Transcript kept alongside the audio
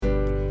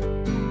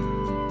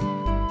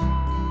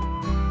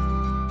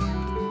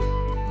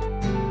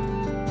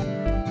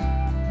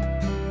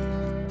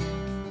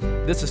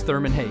This is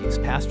Thurman Hayes,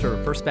 pastor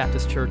of First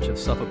Baptist Church of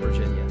Suffolk,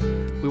 Virginia.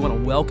 We want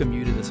to welcome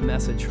you to this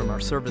message from our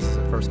services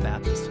at First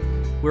Baptist.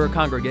 We're a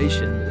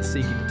congregation that is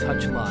seeking to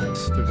touch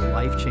lives through the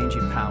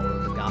life-changing power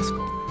of the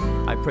gospel.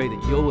 I pray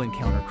that you'll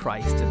encounter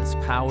Christ in his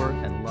power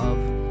and love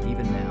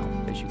even now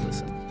as you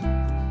listen.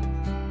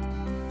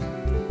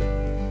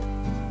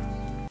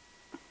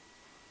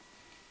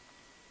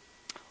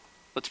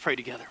 Let's pray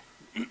together.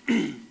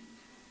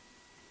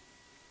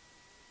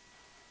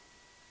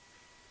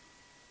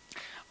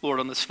 Lord,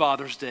 on this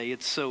Father's Day,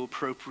 it's so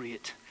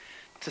appropriate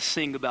to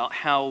sing about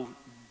how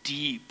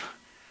deep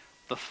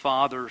the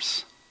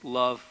Father's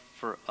love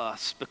for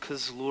us,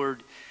 because,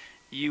 Lord,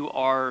 you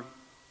are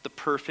the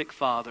perfect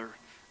Father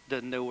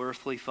that no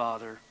earthly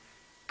father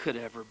could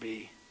ever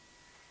be.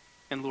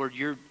 And Lord,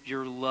 your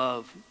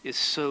love is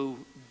so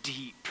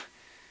deep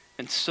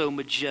and so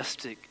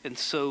majestic and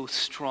so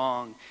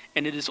strong,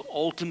 and it is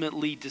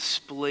ultimately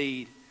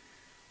displayed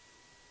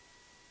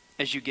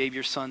as you gave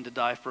your Son to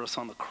die for us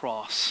on the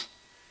cross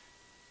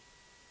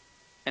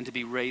and to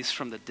be raised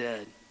from the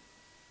dead,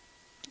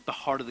 the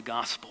heart of the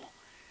gospel.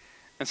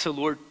 And so,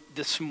 Lord,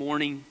 this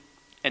morning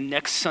and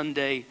next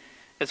Sunday,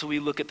 as we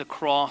look at the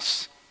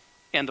cross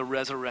and the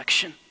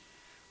resurrection,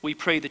 we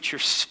pray that your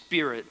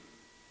Spirit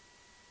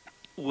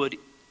would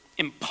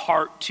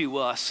impart to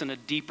us in a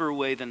deeper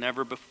way than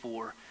ever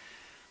before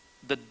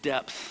the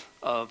depth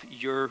of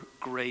your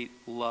great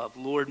love.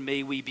 Lord,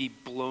 may we be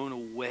blown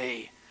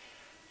away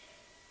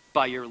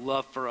by your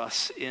love for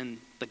us in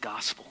the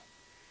gospel.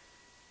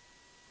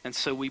 And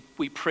so we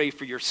pray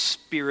for your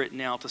Spirit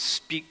now to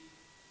speak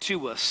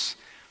to us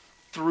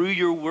through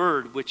your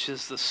word, which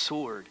is the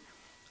sword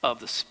of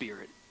the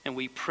Spirit. And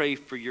we pray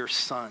for your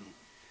Son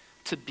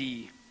to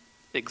be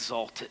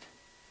exalted.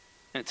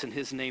 And it's in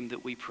his name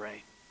that we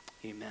pray.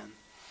 Amen.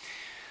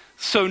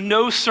 So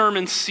no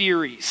sermon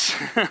series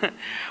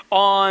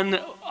on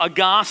a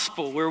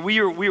gospel where we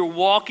are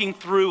walking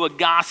through a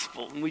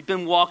gospel. And we've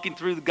been walking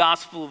through the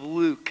Gospel of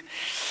Luke.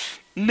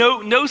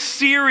 No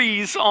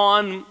series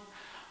on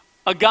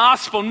a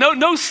gospel.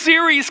 No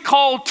series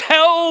called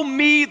Tell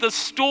Me the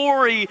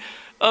Story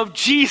of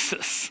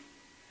Jesus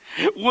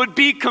would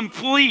be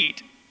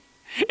complete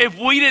if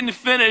we didn't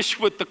finish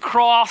with the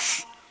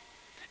cross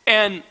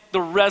and the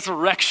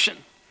resurrection.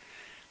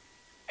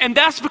 And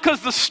that's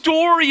because the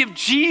story of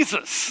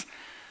Jesus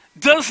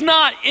does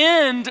not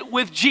end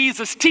with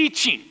Jesus'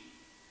 teaching.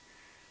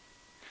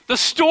 The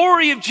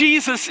story of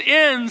Jesus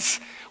ends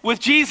with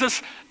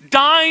Jesus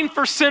dying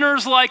for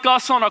sinners like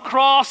us on a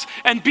cross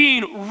and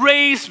being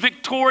raised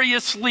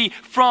victoriously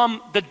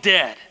from the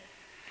dead.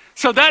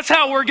 So that's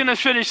how we're going to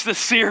finish this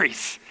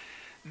series,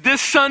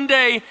 this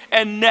Sunday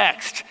and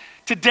next.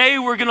 Today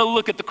we're going to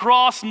look at the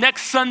cross.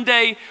 Next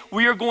Sunday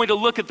we are going to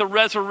look at the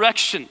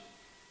resurrection.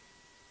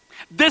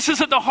 This is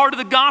at the heart of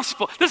the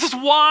gospel. This is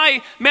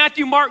why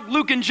Matthew, Mark,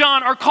 Luke, and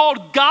John are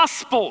called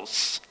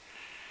gospels.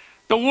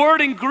 The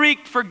word in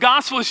Greek for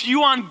gospel is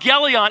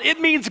euangelion. It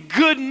means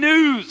good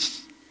news.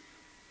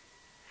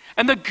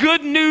 And the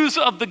good news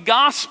of the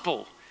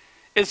gospel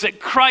is that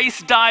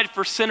Christ died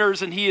for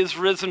sinners and he is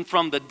risen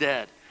from the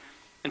dead.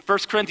 In 1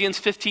 Corinthians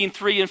 15,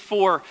 3 and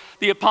 4,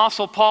 the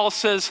Apostle Paul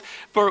says,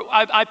 "For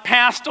I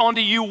passed on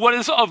to you what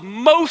is of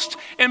most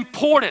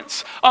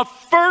importance, of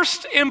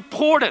first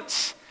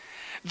importance,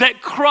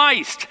 that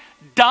Christ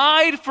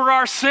died for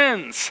our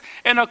sins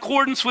in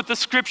accordance with the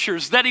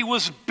scriptures, that he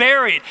was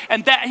buried,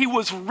 and that he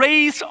was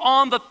raised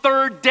on the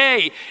third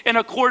day in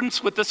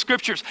accordance with the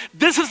scriptures."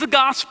 This is the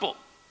gospel.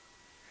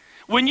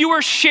 When you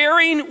are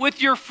sharing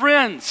with your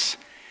friends,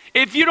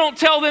 if you don't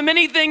tell them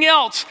anything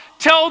else,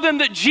 tell them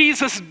that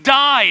Jesus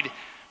died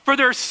for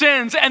their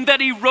sins and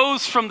that he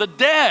rose from the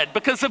dead.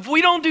 Because if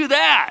we don't do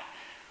that,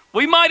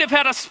 we might have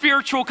had a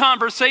spiritual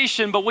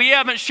conversation, but we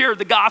haven't shared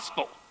the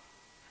gospel.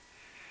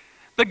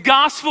 The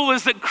gospel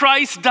is that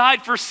Christ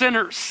died for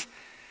sinners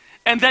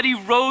and that he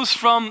rose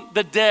from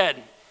the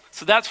dead.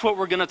 So that's what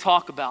we're going to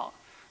talk about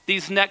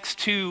these next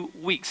 2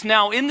 weeks.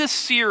 Now, in this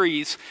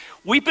series,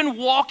 we've been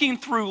walking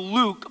through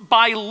Luke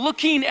by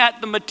looking at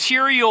the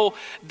material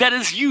that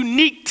is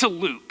unique to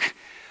Luke,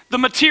 the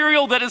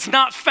material that is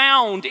not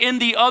found in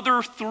the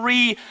other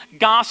 3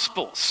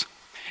 gospels.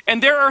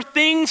 And there are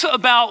things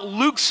about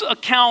Luke's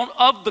account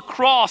of the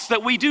cross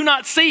that we do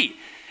not see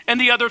in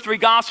the other 3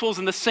 gospels,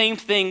 and the same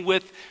thing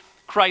with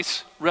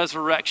Christ's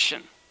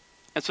resurrection.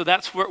 And so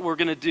that's what we're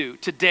going to do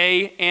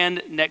today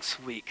and next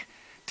week.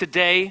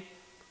 Today,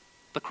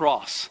 the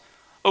cross.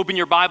 Open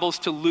your Bibles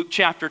to Luke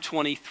chapter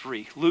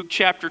 23. Luke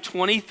chapter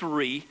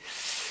 23.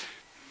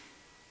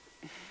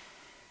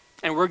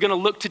 And we're going to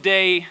look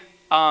today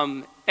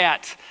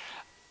at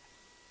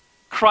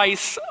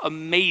Christ's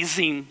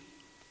amazing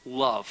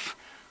love.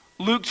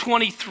 Luke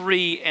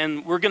 23,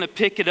 and we're going to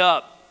pick it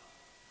up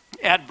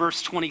at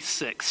verse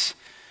 26.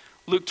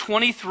 Luke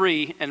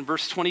 23 and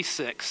verse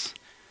 26.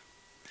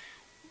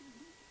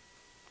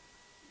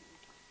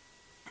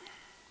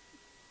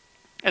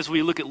 As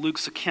we look at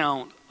Luke's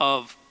account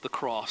of the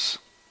cross.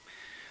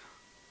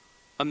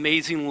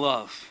 Amazing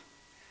love.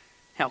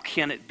 How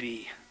can it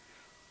be?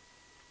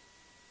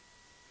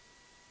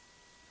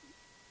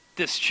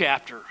 this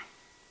chapter,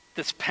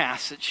 this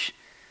passage,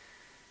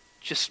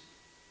 just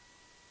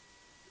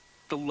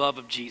the love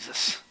of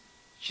Jesus.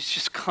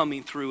 Just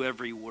coming through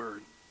every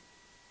word.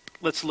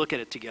 Let's look at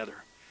it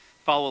together.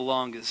 Follow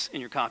along as in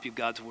your copy of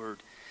God's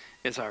word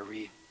as I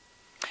read.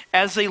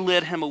 As they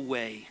led him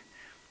away,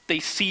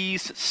 they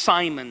seized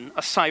Simon,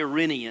 a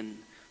Cyrenian,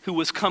 who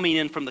was coming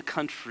in from the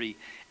country,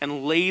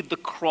 and laid the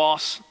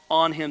cross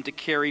on him to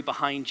carry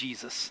behind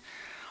Jesus.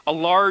 A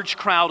large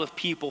crowd of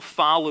people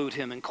followed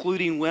him,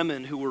 including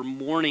women who were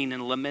mourning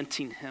and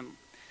lamenting him.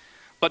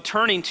 But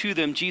turning to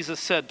them, Jesus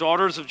said,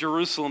 "Daughters of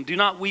Jerusalem, do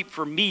not weep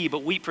for me,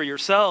 but weep for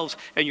yourselves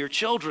and your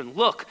children.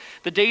 Look,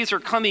 the days are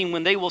coming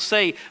when they will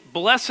say,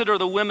 'Blessed are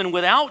the women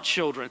without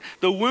children,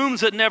 the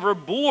wombs that never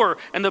bore,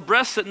 and the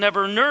breasts that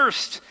never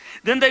nursed.'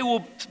 Then they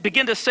will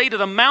begin to say to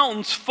the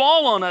mountains,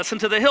 'Fall on us,'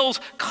 and to the hills,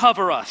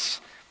 'Cover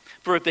us.'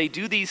 For if they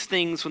do these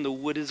things when the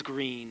wood is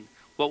green,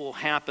 what will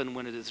happen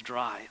when it is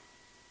dry?"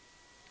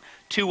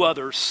 2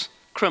 others,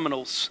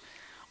 criminals,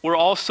 were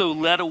also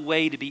led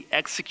away to be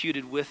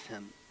executed with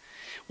him.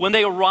 When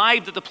they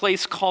arrived at the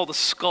place called the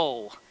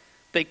Skull,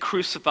 they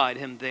crucified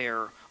him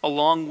there,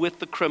 along with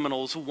the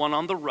criminals, one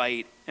on the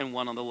right and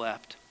one on the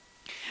left.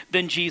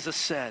 Then Jesus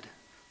said,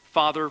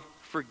 "Father,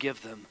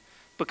 forgive them,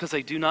 because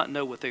they do not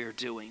know what they are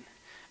doing."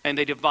 And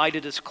they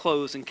divided his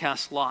clothes and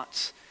cast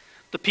lots.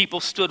 The people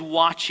stood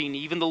watching,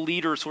 even the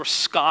leaders were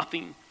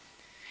scoffing.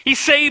 "He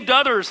saved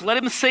others, let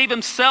him save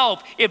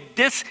himself, if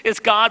this is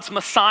God's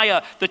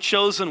Messiah, the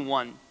chosen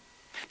one."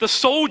 The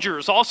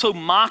soldiers also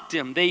mocked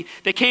him. They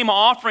came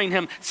offering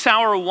him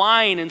sour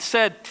wine and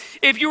said,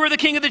 "If you are the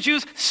king of the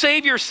Jews,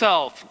 save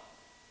yourself."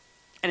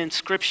 An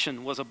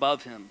inscription was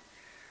above him,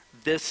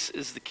 "This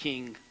is the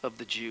King of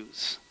the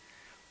Jews."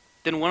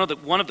 Then one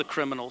of the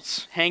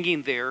criminals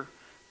hanging there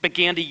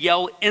began to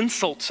yell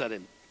insults at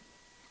him.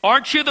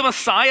 "Aren't you the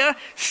Messiah?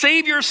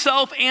 Save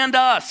yourself and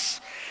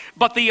us."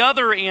 But the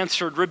other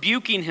answered,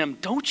 rebuking him,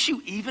 "Don't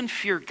you even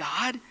fear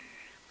God,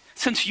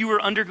 since you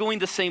are undergoing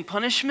the same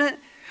punishment?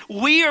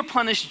 We are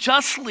punished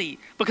justly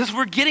because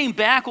we're getting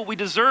back what we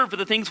deserve for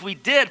the things we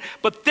did,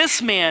 but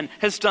this man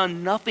has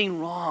done nothing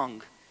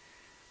wrong."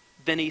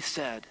 Then he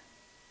said,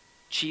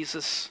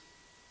 "Jesus,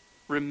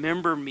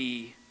 remember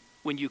me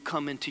when you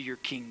come into your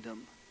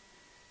kingdom."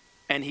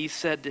 And he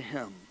said to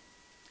him,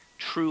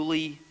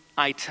 "Truly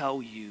I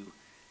tell you,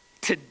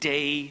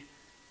 today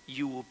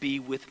you will be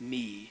with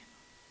me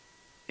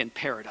in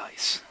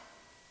paradise."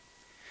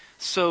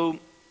 So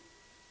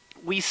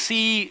we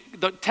see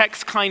the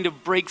text kind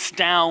of breaks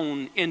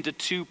down into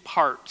 2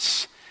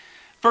 parts.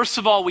 First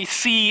of all, we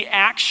see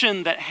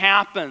action that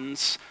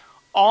happens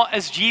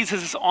as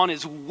Jesus is on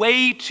his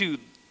way to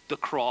the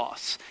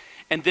cross.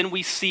 And then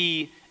we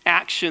see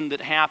action that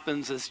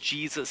happens as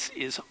Jesus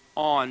is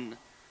on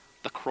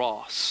the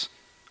cross.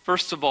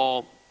 First of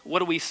all, what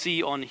do we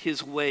see on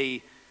his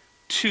way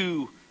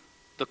to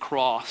the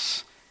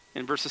cross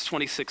in verses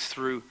 26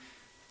 through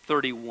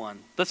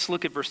 31? Let's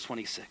look at verse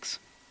 26.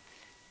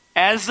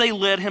 As they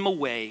led him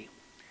away,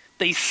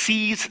 they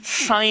seized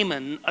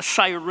Simon, a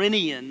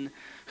Cyrenian,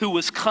 who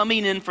was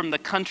coming in from the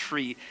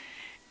country,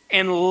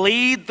 and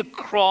laid the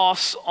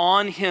cross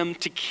on him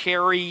to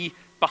carry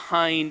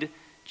behind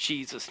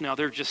Jesus. Now,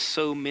 there are just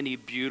so many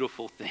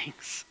beautiful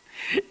things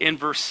in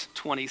verse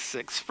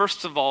 26.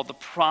 First of all, the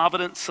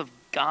providence of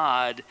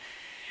God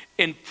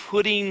in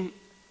putting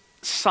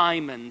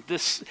Simon,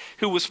 this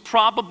who was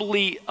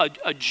probably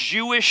a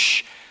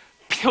Jewish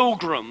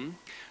pilgrim,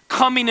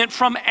 coming in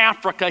from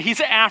Africa.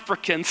 He's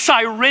African,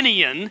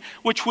 Cyrenian,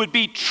 which would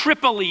be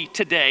Tripoli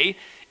today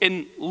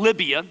in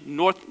Libya,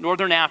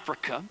 northern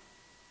Africa.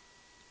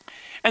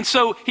 And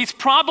so he's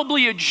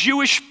probably a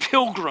Jewish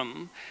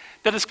pilgrim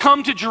that has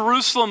come to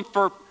Jerusalem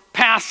for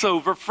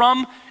Passover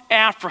from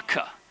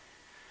Africa.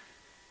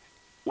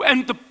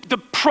 And the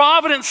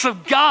providence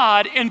of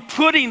God in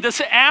putting this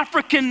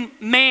African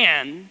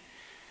man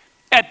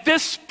at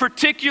this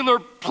particular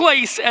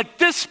place, at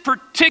this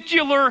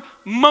particular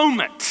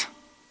moment,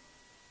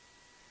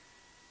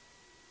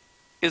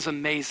 is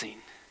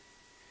amazing.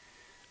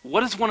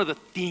 What is one of the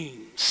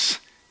themes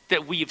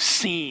that we have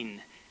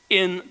seen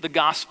in the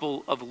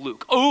Gospel of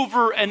Luke?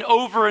 Over and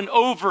over and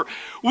over,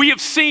 we have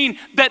seen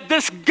that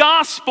this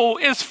gospel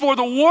is for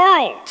the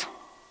world.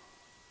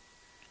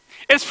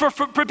 It's for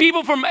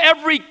people from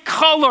every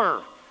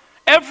color,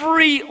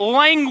 every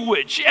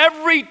language,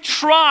 every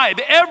tribe,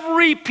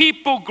 every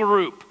people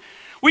group.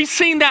 We've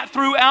seen that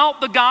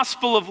throughout the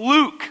Gospel of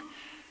Luke.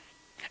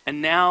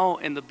 And now,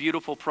 in the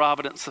beautiful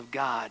providence of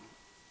God,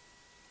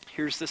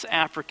 here's this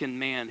African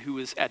man who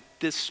is at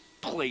this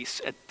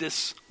place, at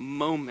this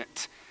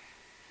moment,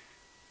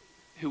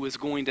 who is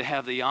going to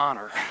have the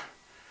honor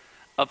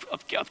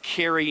of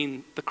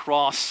carrying the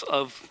cross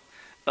of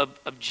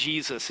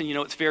Jesus. And you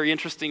know, it's very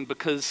interesting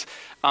because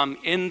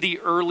in the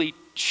early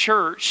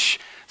church,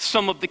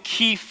 some of the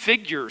key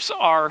figures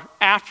are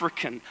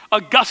African.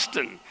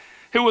 Augustine,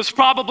 who was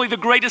probably the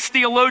greatest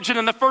theologian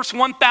in the first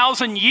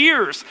 1,000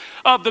 years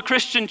of the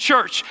Christian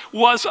church,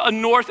 was a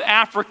North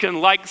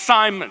African like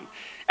Simon.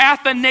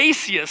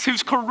 Athanasius,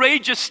 whose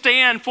courageous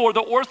stand for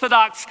the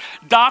Orthodox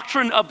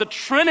doctrine of the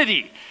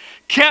Trinity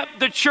kept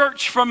the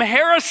church from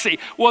heresy,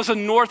 was a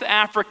North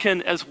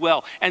African as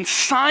well. And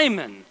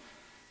Simon,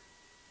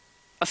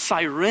 a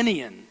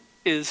Cyrenian,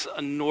 is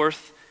a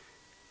North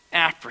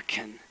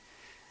African.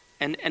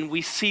 And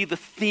we see the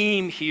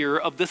theme here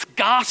of this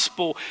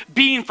gospel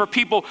being for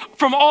people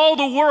from all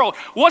the world.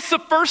 What's the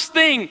first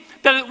thing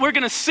that we're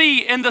going to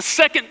see in the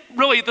second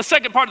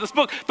part of this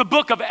book, the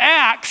book of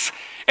Acts,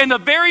 in the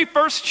very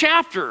first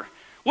chapter?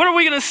 What are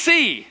we going to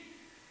see?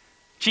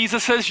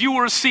 Jesus says, you will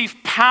receive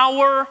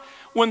power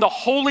when the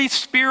Holy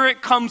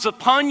Spirit comes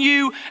upon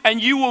you, and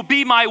you will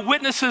be my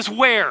witnesses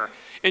where?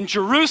 In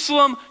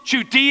Jerusalem,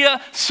 Judea,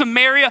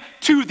 Samaria,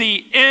 to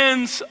the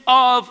ends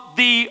of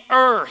the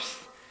earth.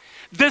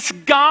 This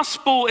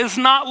gospel is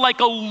not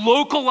like a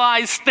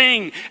localized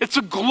thing. It's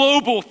a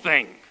global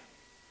thing.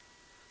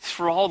 It's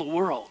for all the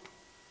world.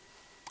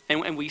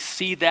 And we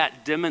see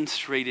that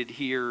demonstrated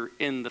here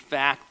in the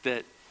fact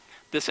that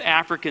this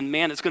African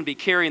man is going to be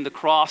carrying the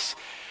cross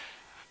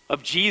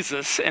of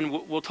Jesus, and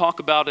we'll talk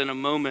about in a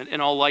moment,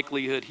 in all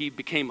likelihood, he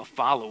became a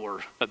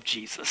follower of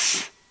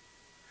Jesus.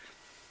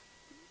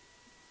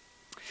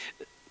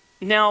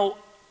 Now,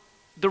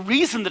 the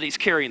reason that he's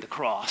carrying the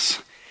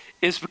cross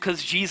is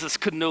because Jesus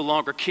could no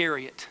longer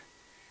carry it.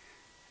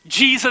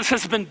 Jesus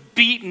has been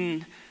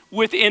beaten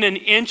within an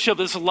inch of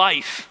his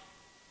life.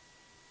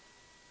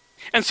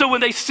 And so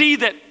when they see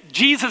that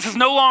Jesus is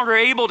no longer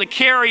able to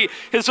carry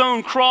his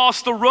own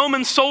cross, the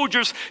Roman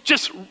soldiers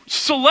just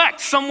select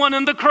someone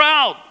in the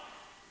crowd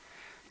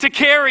to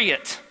carry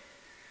it.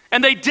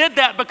 And they did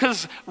that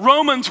because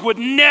Romans would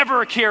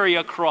never carry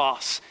a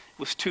cross. It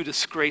was too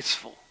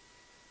disgraceful.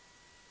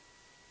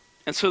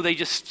 And so they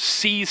just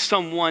seized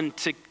someone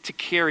to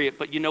carry it.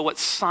 But you know what?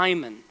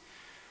 Simon,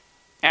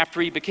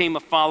 after he became a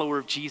follower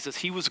of Jesus,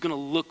 he was going to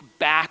look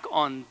back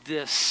on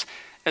this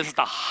as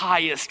the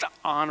highest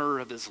honor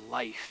of his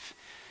life,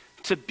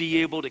 to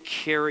be able to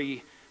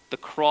carry the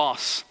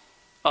cross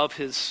of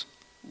his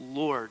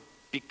Lord,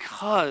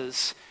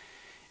 because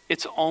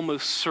it's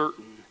almost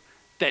certain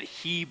that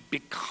he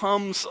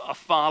becomes a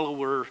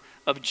follower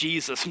of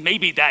Jesus,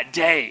 maybe that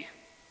day,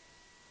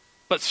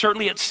 but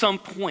certainly at some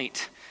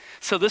point.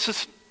 So this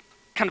is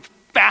kind of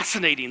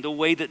fascinating, the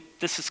way that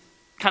this is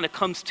kind of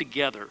comes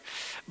together.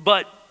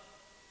 But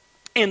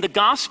in the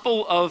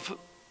Gospel of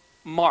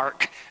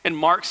Mark, in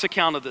Mark's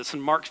account of this,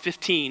 in Mark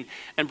 15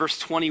 and verse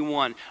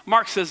 21,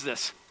 Mark says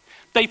this: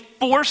 they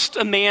forced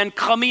a man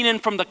coming in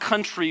from the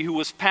country who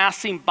was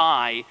passing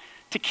by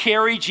to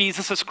carry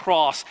Jesus'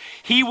 cross.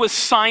 He was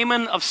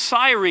Simon of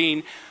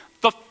Cyrene,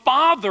 the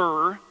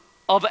father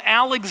of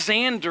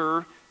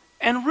Alexander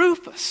and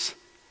Rufus.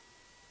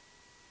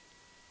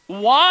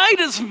 Why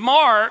does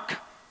Mark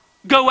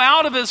go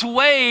out of his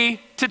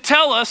way to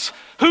tell us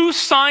who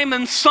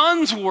Simon's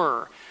sons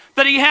were?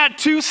 That he had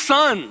two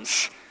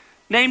sons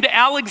named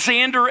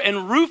Alexander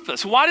and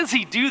Rufus. Why does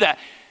he do that?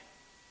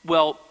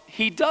 Well,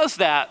 he does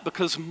that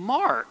because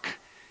Mark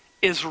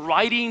is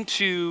writing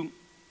to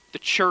the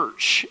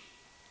church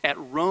at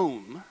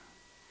Rome,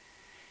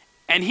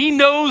 and he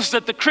knows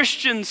that the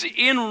Christians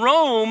in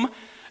Rome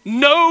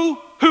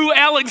know who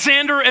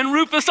Alexander and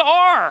Rufus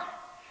are.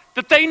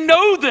 That they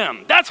know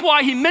them. That's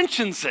why he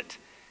mentions it.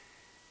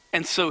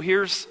 And so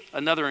here's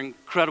another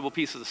incredible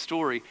piece of the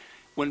story.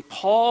 When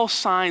Paul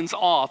signs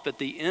off at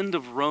the end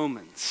of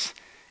Romans,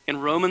 in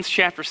Romans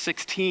chapter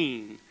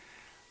 16,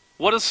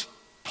 what does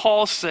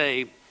Paul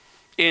say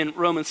in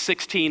Romans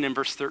 16 and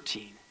verse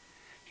 13?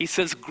 He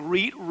says,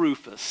 greet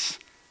Rufus,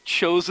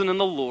 chosen in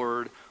the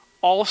Lord,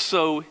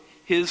 also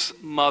his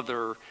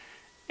mother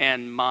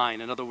and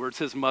mine. In other words,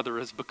 his mother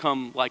has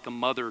become like a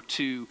mother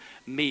to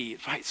me.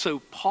 Right? So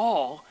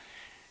Paul,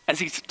 as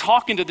he's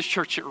talking to the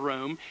church at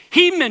Rome,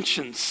 he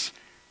mentions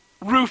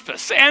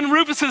Rufus and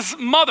Rufus's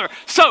mother.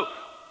 So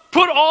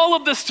put all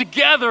of this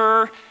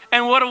together,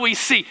 and what do we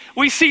see?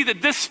 We see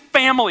that this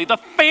family, the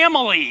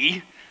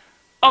family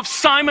of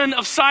Simon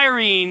of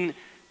Cyrene,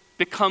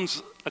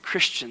 becomes a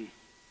Christian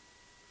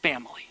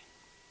family.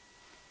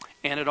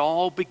 And it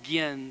all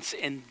begins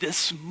in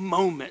this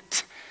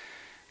moment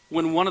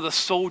when one of the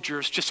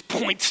soldiers just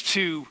points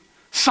to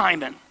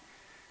Simon and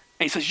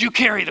he says, you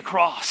carry the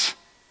cross.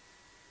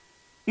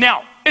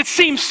 Now, it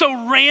seems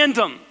so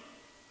random.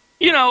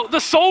 You know, the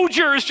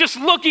soldier is just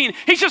looking,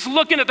 he's just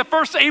looking at the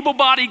first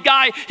able-bodied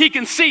guy he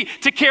can see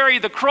to carry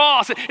the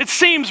cross. It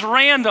seems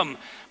random.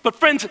 But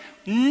friends,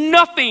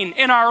 nothing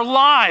in our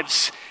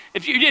lives,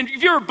 if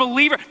you're a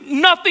believer,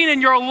 nothing in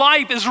your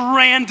life is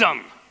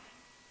random.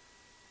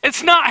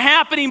 It's not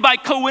happening by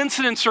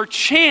coincidence or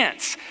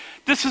chance.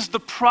 This is the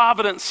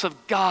providence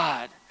of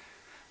God.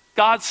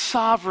 God's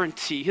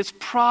sovereignty, his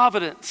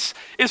providence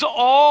is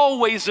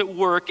always at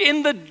work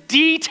in the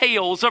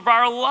details of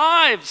our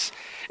lives.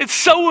 It's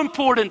so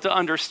important to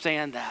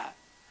understand that.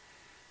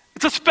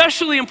 It's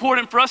especially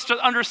important for us to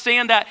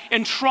understand that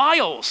in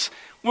trials,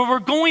 when we're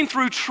going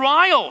through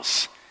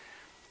trials.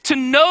 To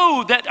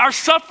know that our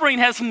suffering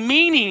has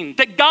meaning,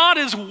 that God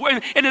is,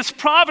 in his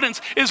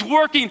providence, is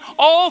working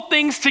all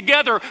things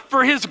together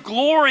for his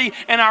glory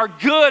and our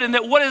good, and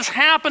that what is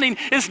happening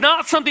is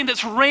not something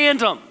that's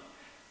random.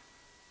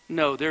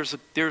 No, there's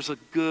a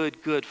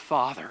good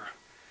Father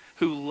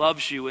who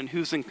loves you and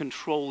who's in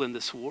control in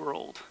this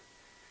world.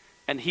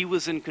 And he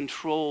was in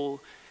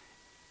control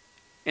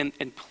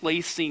and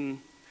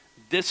placing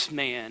this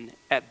man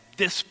at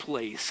this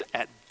place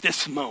at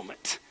this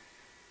moment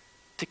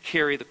to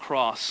carry the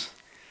cross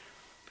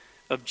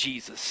of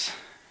Jesus.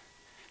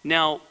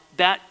 Now,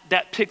 that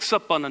picks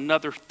up on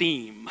another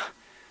theme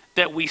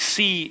that we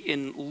see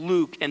in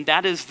Luke, and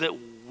that is that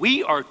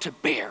we are to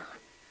bear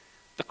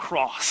the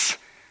cross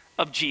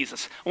of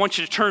Jesus. I want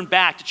you to turn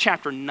back to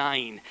chapter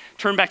 9.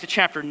 Turn back to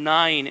chapter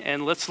 9,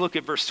 and let's look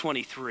at verse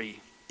 23.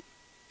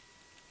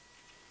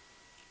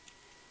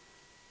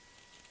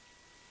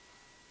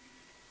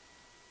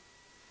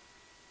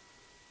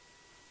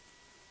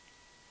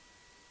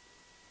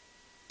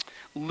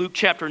 Luke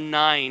chapter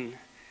 9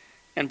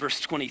 and verse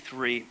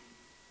 23.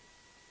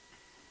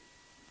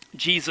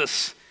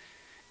 Jesus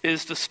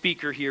is the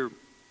speaker here.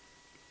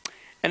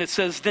 And it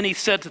says, then he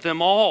said to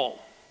them all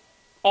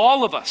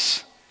of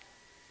us,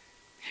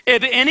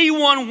 if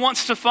anyone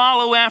wants to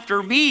follow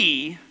after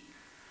me,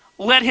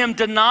 let him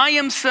deny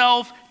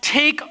himself,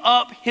 take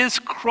up his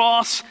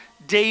cross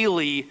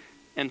daily,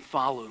 and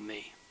follow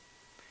me.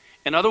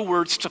 In other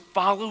words, to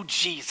follow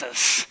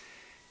Jesus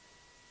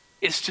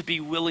is to be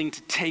willing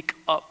to take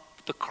up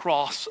the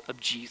cross of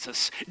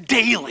Jesus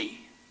daily,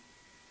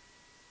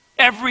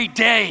 every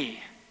day.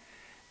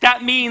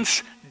 That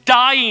means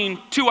dying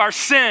to our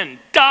sin,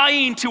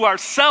 dying to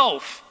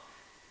ourself.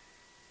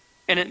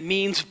 And it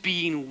means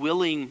being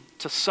willing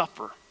to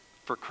suffer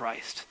for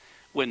Christ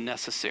when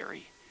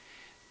necessary.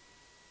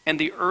 And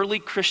the early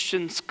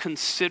Christians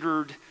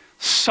considered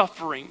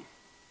suffering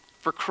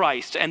for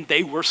Christ, and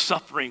they were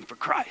suffering for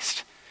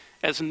Christ,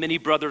 as many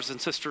brothers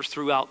and sisters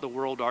throughout the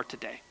world are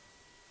today.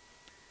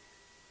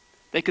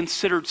 They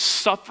considered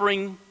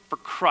suffering for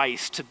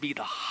Christ to be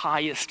the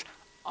highest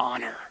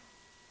honor.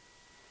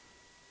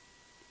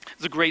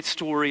 There's a great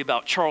story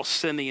about Charles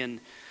Simeon,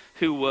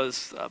 who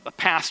was a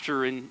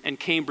pastor in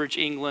Cambridge,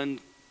 England,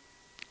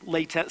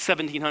 late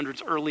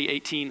 1700s, early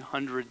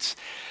 1800s.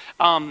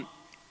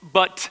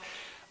 But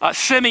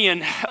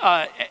Simeon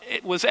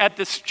was at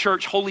this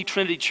church, Holy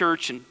Trinity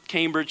Church in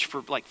Cambridge,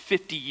 for like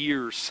 50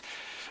 years,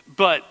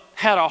 but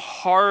had a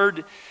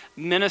hard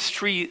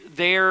ministry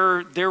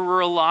there. There were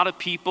a lot of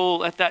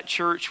people at that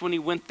church when he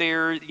went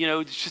there,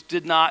 just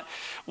did not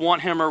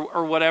want him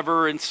or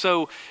whatever. And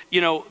so,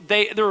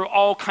 they were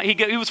all,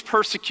 he was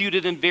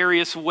persecuted in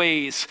various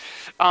ways.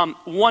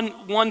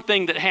 One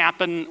thing that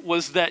happened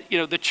was that,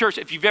 the church,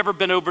 if you've ever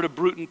been over to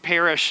Bruton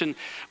Parish in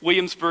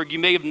Williamsburg, you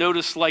may have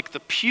noticed like the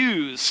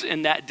pews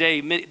in that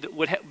day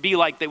would be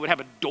like they would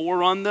have a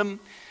door on them.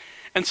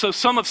 And so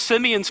some of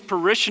Simeon's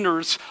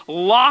parishioners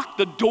locked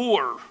the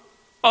door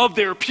of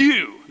their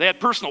pew. They had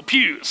personal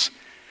pews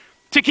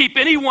to keep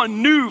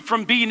anyone new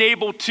from being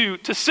able to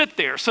sit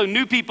there. So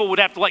new people would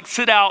have to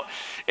sit out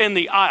in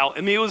the aisle.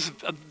 I mean, it was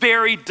a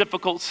very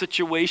difficult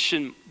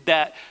situation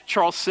that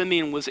Charles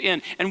Simeon was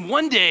in. And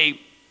one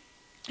day,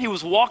 he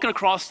was walking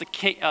across the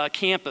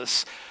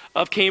campus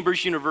of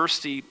Cambridge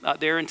University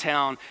there in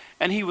town,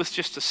 and he was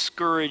just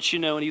discouraged,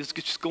 and he was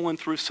just going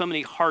through so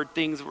many hard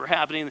things that were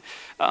happening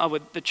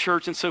with the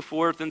church and so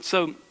forth. And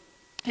so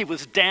he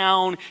was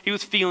down, he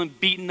was feeling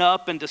beaten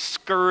up and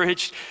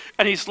discouraged,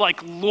 and he's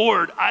like,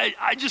 Lord,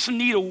 I just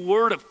need a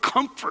word of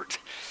comfort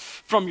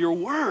from your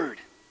word.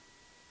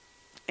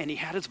 And he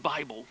had his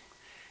Bible,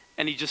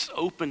 and he just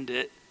opened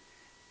it,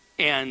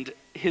 and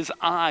his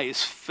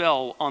eyes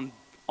fell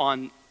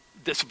on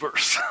this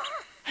verse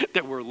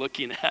that we're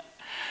looking at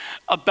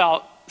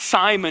about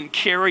Simon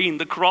carrying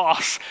the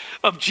cross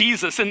of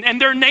Jesus.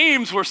 And their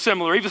names were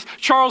similar. He was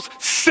Charles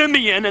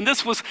Simeon, and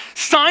this was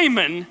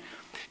Simon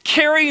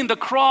carrying the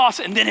cross,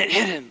 and then it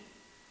hit him.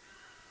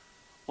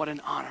 What an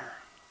honor.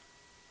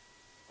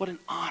 What an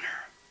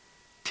honor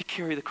to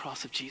carry the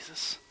cross of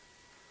Jesus.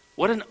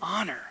 What an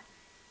honor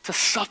to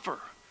suffer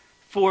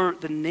for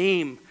the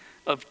name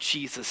of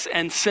Jesus.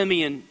 And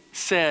Simeon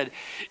said,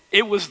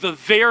 it was the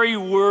very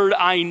word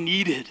I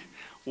needed.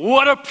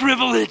 What a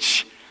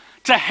privilege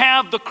to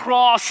have the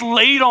cross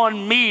laid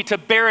on me to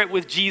bear it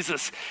with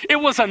Jesus. It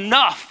was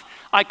enough.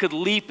 I could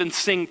leap and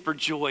sing for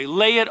joy.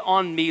 Lay it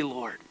on me,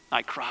 Lord,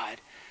 I cried.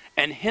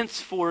 And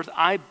henceforth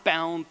I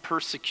bound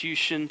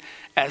persecution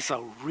as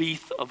a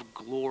wreath of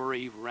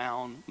glory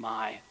round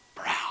my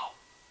brow.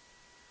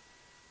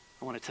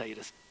 I want to tell you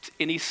this.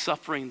 Any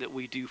suffering that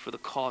we do for the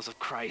cause of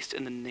Christ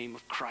in the name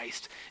of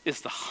Christ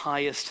is the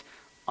highest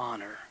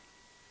honor.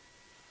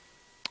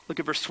 Look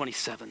at verse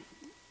 27.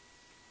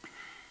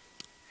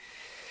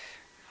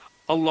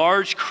 A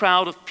large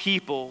crowd of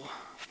people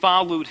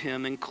followed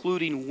him,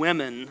 including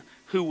women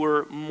who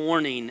were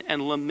mourning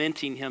and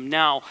lamenting him.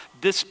 Now,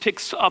 this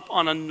picks up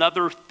on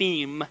another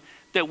theme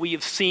that we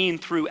have seen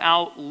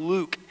throughout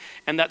Luke,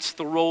 and that's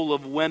the role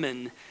of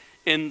women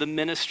in the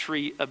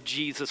ministry of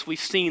Jesus. We've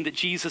seen that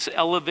Jesus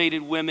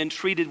elevated women,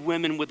 treated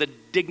women with a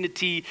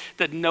dignity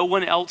that no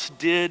one else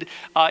did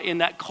in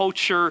that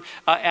culture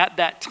at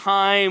that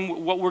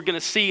time. What we're going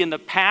to see in the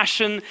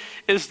Passion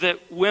is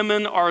that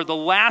women are the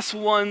last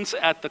ones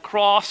at the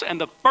cross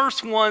and the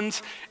first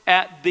ones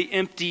at the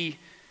empty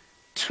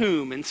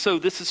tomb. And so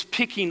this is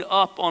picking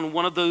up on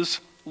one of those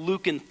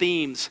Lucan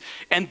themes.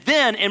 And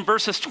then in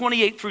verses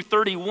 28 through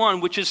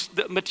 31, which is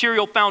the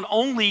material found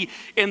only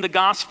in the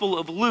Gospel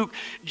of Luke,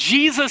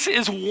 Jesus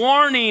is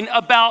warning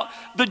about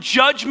the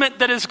judgment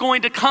that is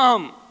going to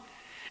come.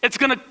 It's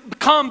going to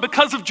come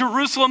because of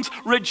Jerusalem's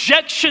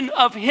rejection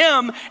of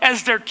him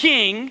as their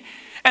king,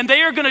 and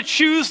they are going to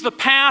choose the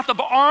path of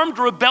armed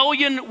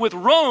rebellion with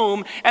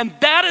Rome, and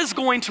that is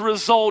going to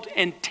result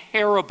in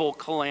terrible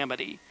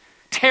calamity,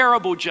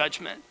 terrible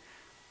judgment.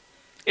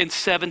 In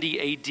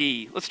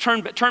 70 AD. Let's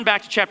turn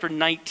back to chapter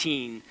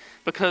 19,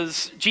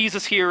 because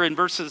Jesus here in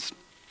verses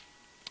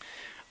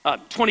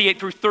 28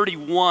 through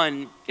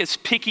 31 is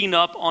picking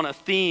up on a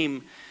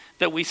theme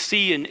that we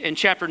see in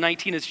chapter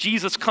 19 as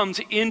Jesus comes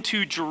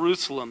into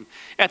Jerusalem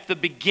at the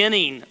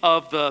beginning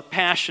of the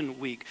Passion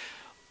Week.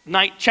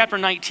 Chapter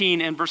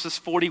 19 and verses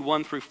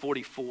 41 through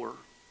 44.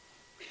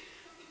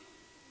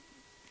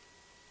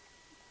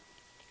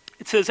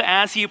 It says,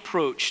 as he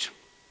approached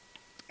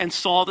and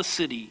saw the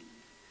city,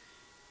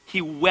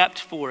 he wept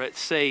for it,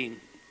 saying,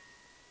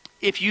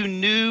 if you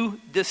knew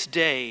this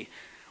day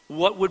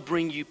what would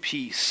bring you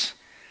peace,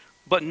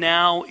 but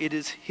now it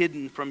is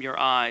hidden from your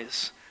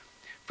eyes.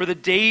 For the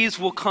days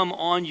will come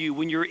on you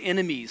when your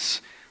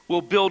enemies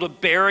will build a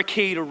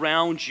barricade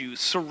around you,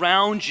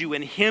 surround you,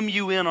 and hem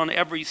you in on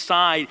every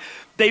side.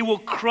 They will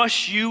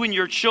crush you and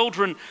your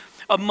children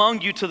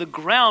among you to the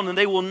ground, and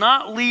they will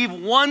not leave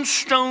one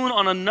stone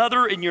on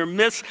another in your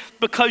midst,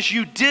 because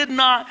you did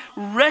not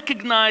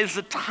recognize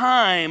the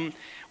time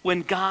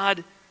when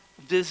God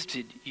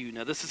visited you.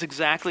 Now, this is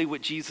exactly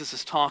what Jesus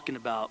is talking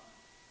about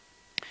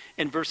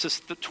in verses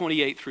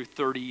 28 through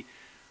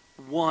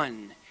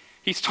 31.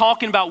 He's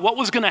talking about what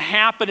was going to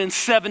happen in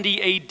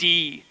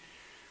 70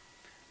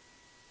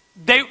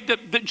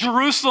 AD.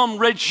 Jerusalem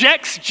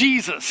rejects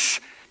Jesus.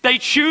 They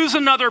choose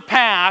another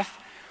path.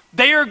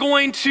 They are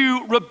going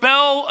to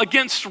rebel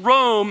against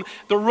Rome.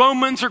 The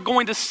Romans are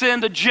going to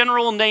send a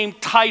general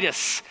named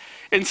Titus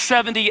in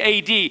 70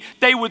 AD.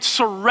 They would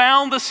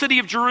surround the city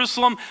of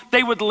Jerusalem.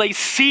 They would lay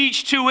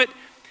siege to it.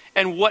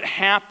 And what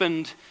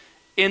happened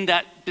in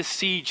that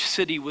besieged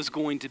city was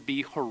going to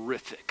be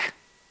horrific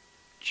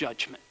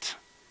judgment.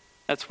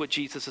 That's what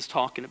Jesus is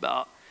talking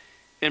about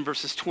in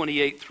verses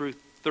 28 through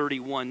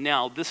 31.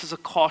 Now, this is a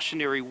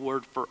cautionary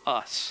word for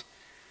us.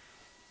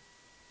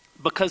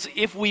 Because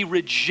if we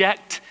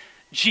reject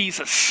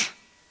Jesus,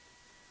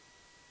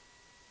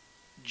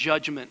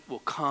 judgment will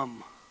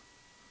come.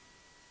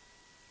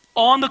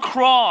 On the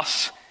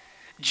cross,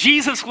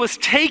 Jesus was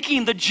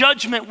taking the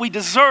judgment we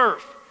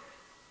deserve.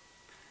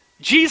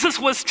 Jesus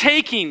was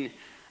taking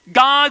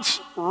God's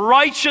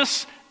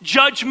righteous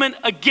judgment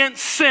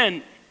against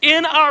sin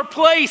in our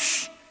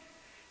place.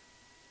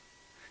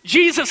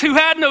 Jesus, who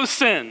had no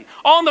sin,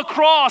 on the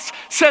cross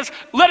says,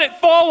 let it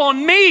fall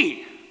on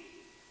me.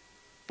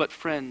 But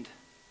friend,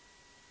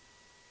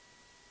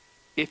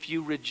 if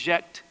you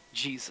reject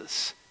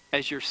Jesus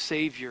as your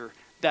Savior,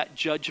 that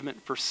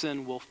judgment for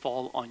sin will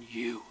fall on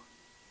you.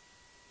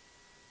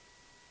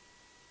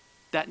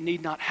 That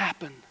need not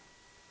happen.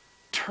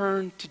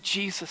 Turn to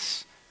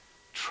Jesus.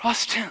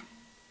 Trust him.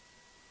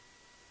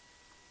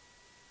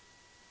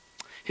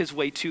 His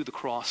way to the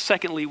cross.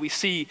 Secondly, we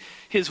see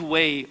his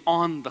way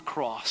on the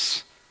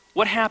cross.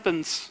 What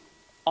happens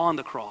on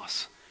the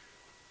cross?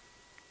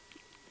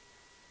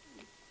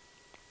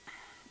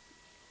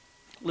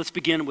 Let's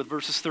begin with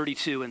verses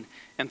 32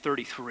 and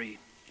 33.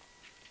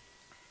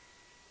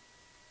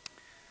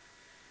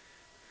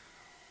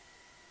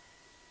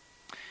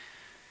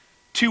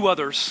 Two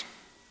others,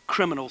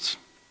 criminals,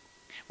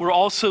 were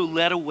also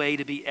led away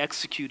to be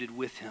executed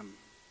with him.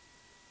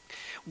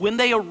 When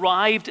they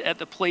arrived at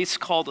the place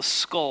called the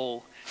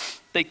Skull,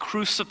 they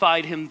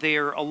crucified him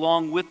there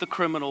along with the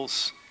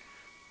criminals,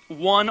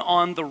 one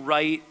on the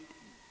right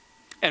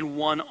and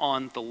one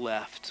on the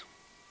left.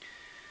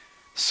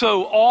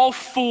 So all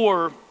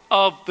four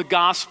of the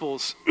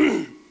Gospels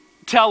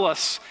tell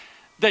us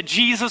that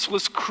Jesus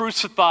was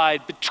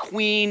crucified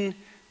between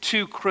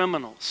two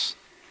criminals.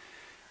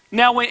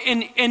 Now,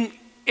 in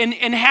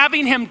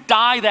having him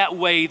die that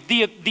way,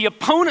 the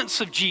opponents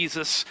of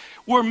Jesus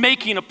were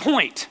making a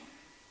point.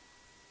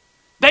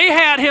 They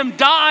had him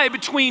die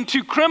between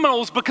two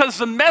criminals because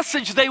the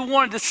message they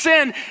wanted to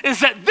send is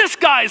that this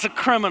guy is a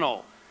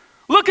criminal.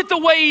 Look at the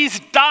way he's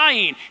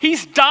dying.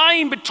 He's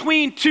dying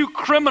between two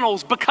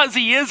criminals because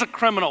he is a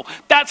criminal.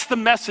 That's the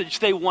message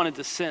they wanted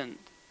to send.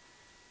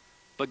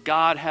 But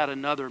God had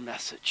another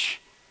message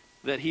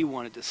that he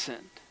wanted to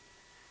send.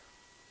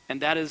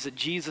 And that is that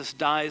Jesus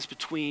dies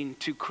between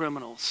two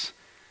criminals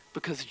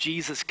because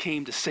Jesus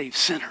came to save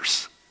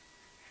sinners.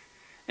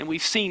 And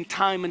we've seen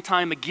time and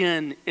time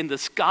again in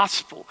this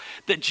gospel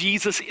that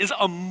Jesus is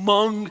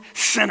among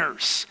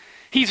sinners.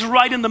 He's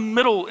right in the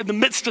middle, in the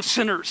midst of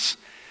sinners,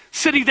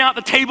 sitting down at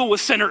the table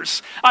with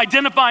sinners,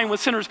 identifying with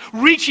sinners,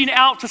 reaching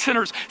out to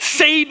sinners,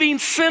 saving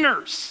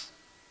sinners.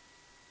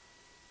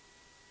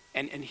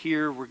 And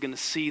here we're going to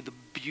see the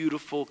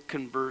beautiful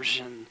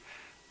conversion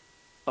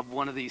of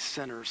one of these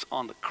sinners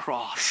on the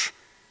cross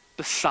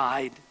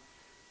beside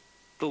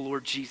the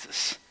Lord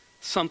Jesus,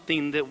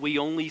 something that we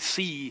only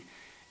see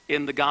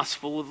in the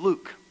Gospel of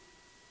Luke.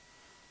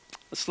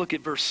 Let's look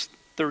at verse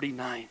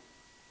 39.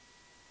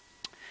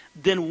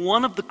 Then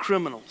one of the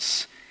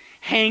criminals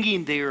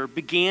hanging there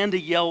began to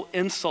yell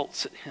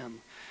insults at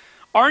him.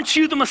 Aren't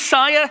you the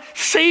Messiah?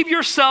 Save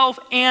yourself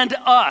and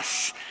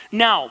us.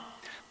 Now,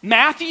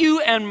 Matthew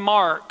and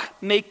Mark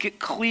make it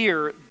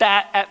clear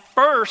that at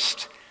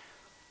first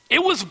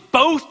it was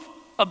both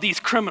of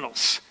these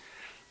criminals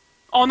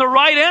on the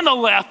right and the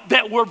left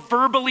that were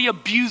verbally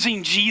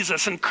abusing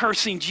Jesus and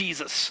cursing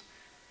Jesus.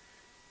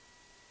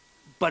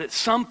 But at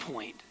some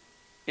point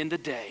in the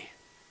day,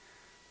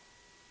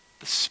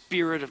 the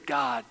Spirit of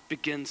God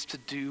begins to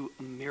do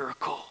a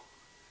miracle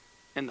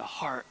in the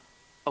heart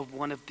of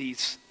one of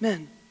these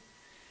men.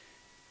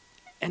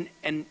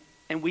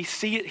 And we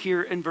see it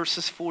here in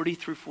verses 40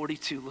 through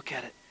 42. Look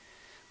at it.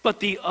 But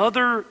the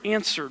other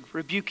answered,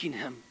 rebuking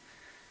him,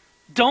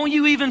 don't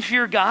you even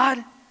fear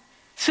God,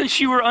 since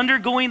you are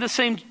undergoing the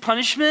same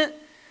punishment?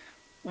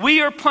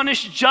 We are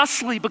punished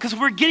justly because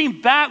we're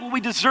getting back what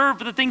we deserve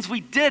for the things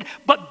we did.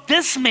 But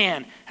this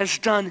man has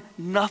done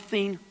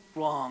nothing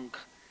wrong.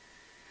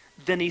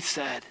 Then he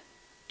said,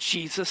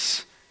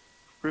 Jesus,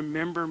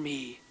 remember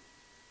me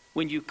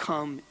when you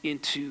come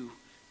into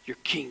your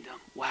kingdom.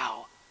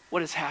 Wow,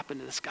 what has happened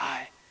to this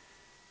guy?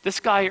 This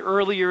guy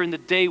earlier in the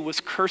day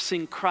was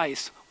cursing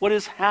Christ. What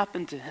has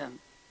happened to him?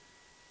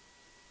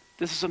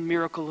 This is a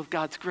miracle of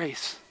God's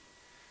grace.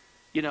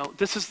 You know,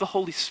 this is the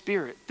Holy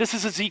Spirit. This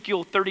is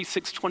Ezekiel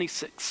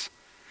 36:26.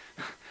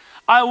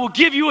 I will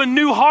give you a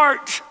new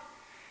heart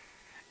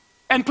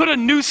and put a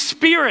new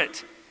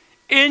spirit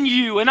in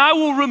you, and I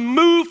will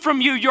remove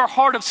from you your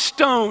heart of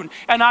stone,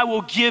 and I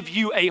will give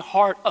you a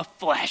heart of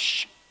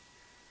flesh.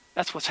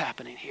 That's what's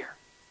happening here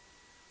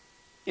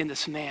in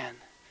this man.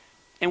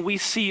 And we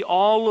see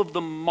all of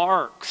the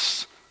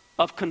marks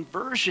of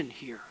conversion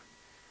here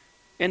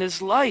in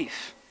his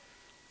life.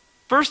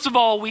 First of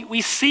all,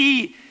 we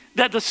see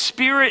that the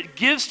Spirit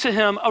gives to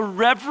him a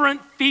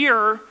reverent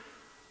fear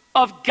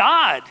of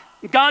God,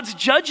 God's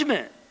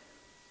judgment.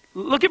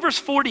 Look at verse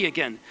 40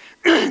 again.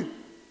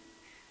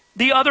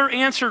 The other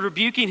answered,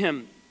 rebuking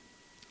him,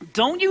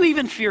 don't you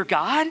even fear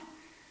God,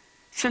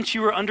 since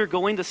you are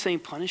undergoing the same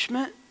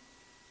punishment?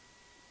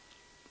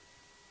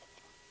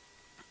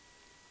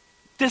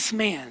 This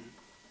man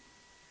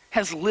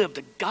has lived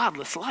a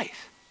godless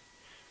life.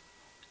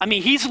 I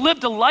mean, he's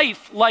lived a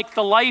life like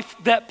the life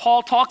that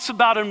Paul talks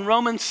about in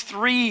Romans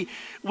 3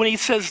 when he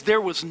says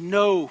there was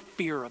no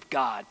fear of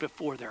God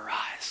before their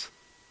eyes.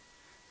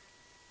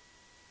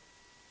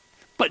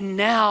 But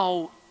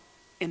now,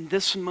 in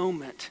this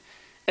moment,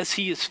 as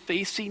he is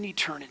facing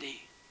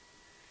eternity,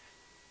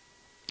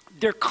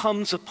 there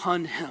comes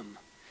upon him,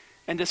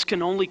 and this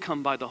can only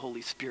come by the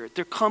Holy Spirit,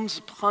 there comes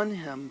upon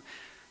him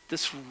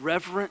this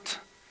reverent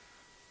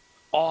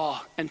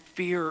awe and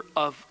fear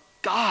of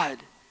God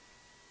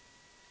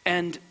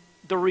and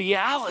the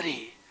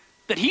reality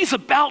that he's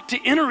about to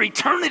enter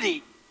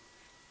eternity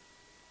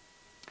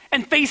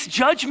and face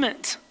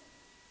judgment.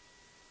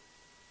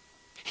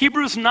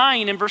 Hebrews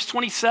 9 in verse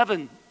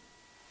 27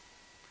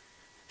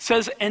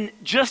 says, and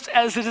just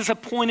as it is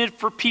appointed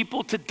for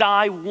people to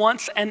die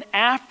once, and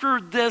after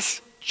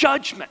this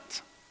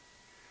judgment.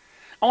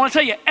 I want to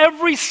tell you,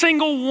 every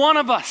single one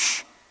of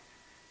us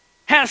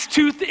has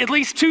at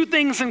least two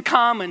things in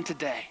common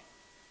today.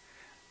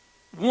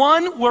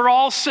 One, we're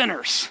all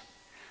sinners.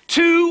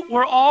 Two,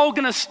 we're all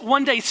going to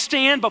one day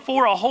stand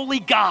before a holy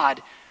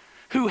God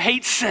who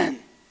hates sin.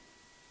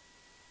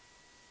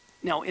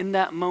 Now, in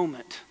that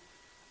moment,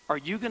 are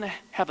you going to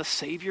have a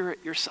Savior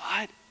at your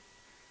side?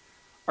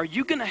 Are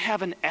you going to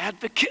have an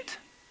advocate?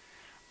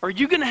 Are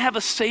you going to have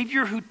a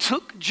Savior who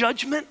took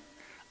judgment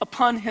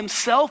upon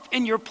himself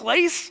in your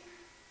place?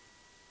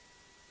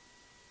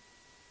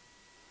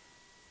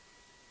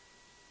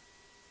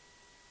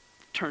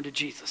 Turn to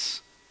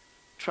Jesus.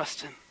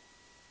 Trust him.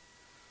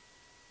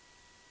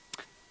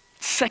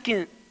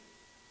 Second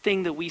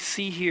thing that we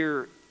see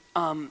here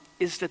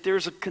is that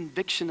there's a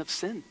conviction of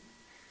sin.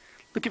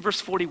 Look at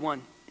verse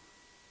 41.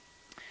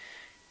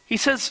 He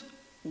says,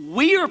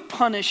 we are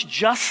punished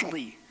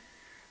justly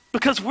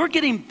because we're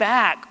getting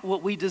back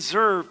what we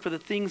deserve for the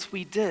things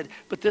we did,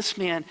 but this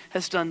man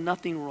has done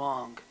nothing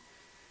wrong.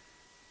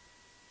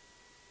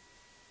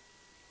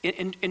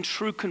 In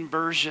true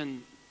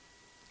conversion,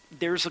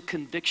 there's a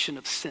conviction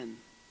of sin.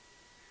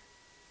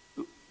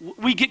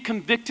 We get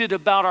convicted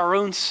about our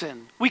own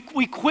sin. We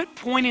quit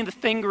pointing the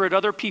finger at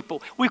other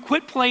people. We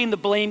quit playing the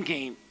blame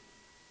game.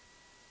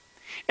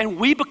 And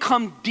we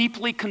become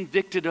deeply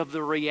convicted of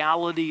the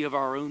reality of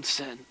our own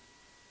sin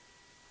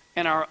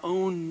and our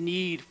own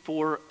need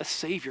for a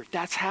Savior.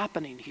 That's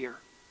happening here.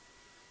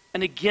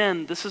 And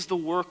again, this is the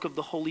work of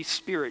the Holy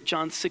Spirit.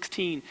 John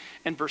 16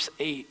 and verse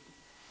 8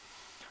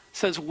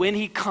 says, when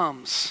he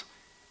comes,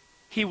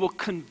 he will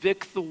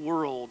convict the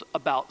world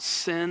about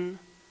sin,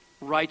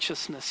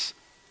 righteousness,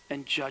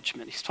 and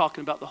judgment. He's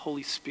talking about the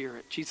Holy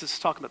Spirit. Jesus is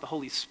talking about the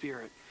Holy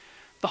Spirit.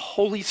 The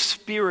Holy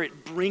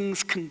Spirit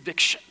brings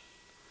conviction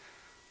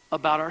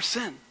about our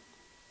sin.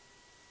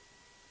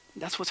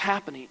 That's what's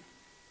happening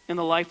in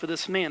the life of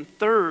this man.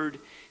 Third,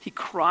 he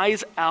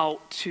cries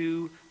out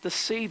to the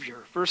Savior.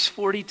 Verse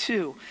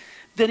 42,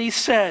 then he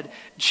said,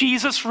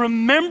 Jesus,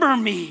 remember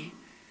me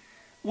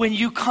when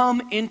you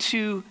come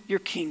into your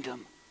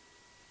kingdom.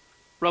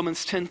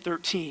 Romans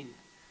 10:13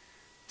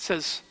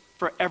 says,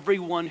 for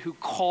everyone who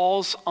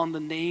calls on the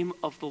name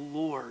of the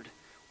Lord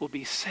will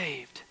be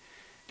saved.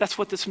 That's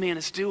what this man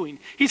is doing.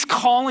 He's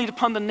calling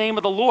upon the name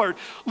of the Lord.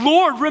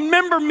 Lord,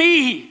 remember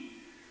me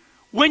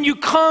when you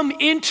come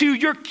into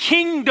your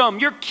kingdom.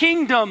 Your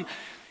kingdom.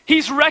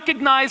 He's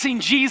recognizing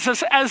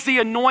Jesus as the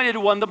anointed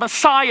one, the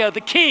Messiah,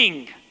 the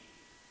King.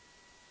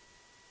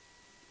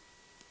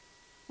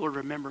 Lord,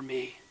 remember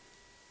me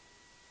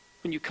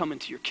when you come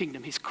into your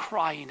kingdom. He's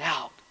crying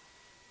out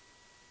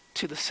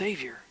to the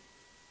Savior.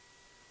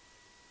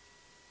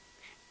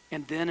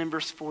 And then in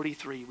verse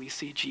 43, we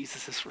see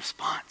Jesus'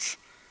 response.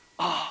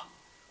 Oh,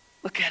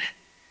 look at it.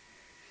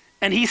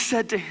 And he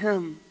said to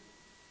him,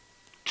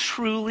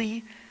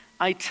 truly,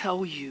 I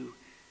tell you,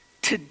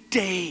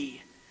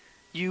 today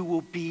you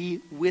will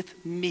be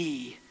with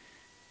me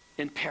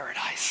in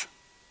paradise.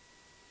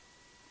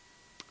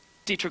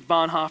 Dietrich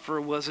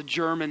Bonhoeffer was a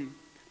German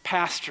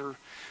pastor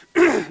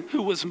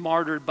who was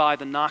martyred by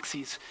the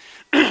Nazis.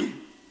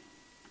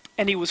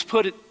 And he was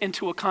put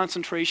into a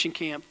concentration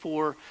camp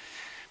for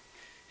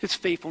his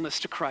faithfulness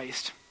to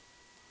Christ.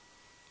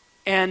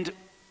 And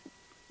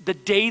the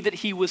day that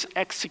he was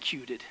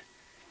executed,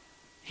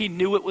 he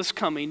knew it was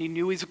coming. He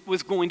knew he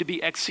was going to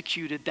be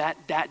executed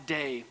that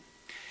day.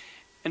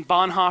 And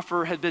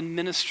Bonhoeffer had been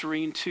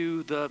ministering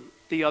to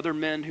the other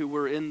men who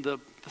were in the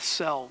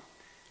cell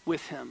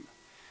with him.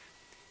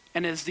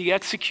 And as the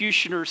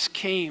executioners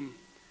came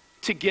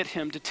to get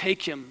him, to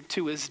take him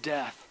to his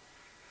death,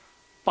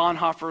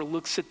 Bonhoeffer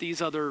looks at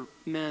these other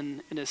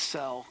men in his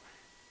cell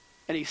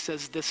and he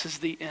says, this is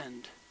the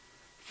end.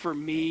 For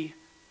me,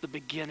 the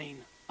beginning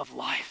of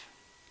life.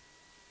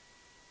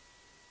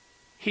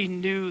 He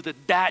knew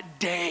that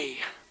day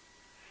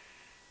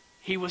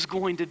he was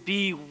going to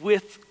be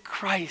with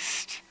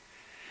Christ.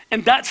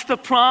 And that's the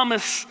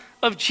promise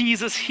of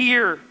Jesus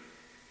here.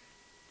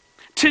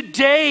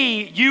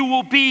 Today you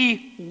will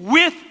be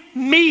with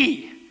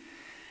me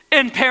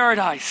in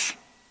paradise.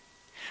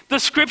 The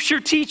scripture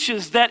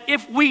teaches that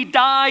if we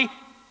die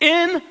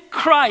in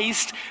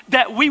Christ,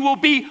 that we will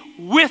be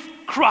with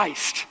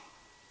Christ.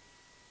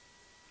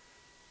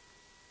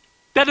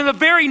 That in the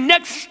very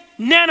next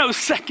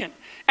nanosecond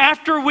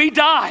after we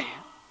die,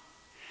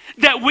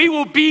 that we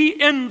will be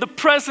in the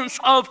presence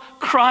of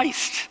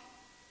Christ.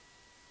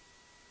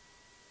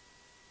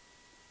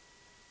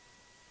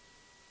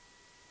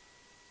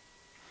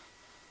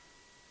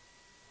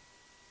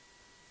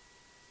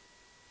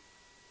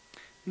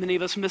 Many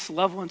of us miss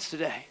loved ones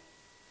today.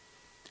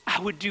 I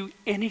would do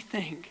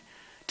anything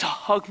to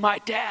hug my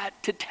dad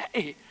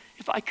today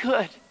if I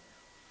could.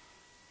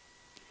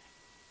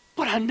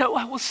 But I know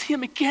I will see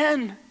him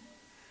again.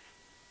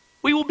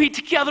 We will be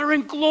together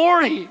in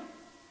glory.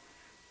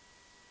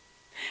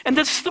 And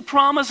this is the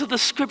promise of the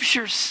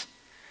scriptures.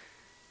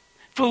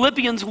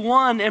 Philippians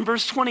 1 and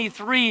verse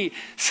 23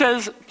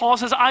 says, Paul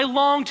says, I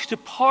long to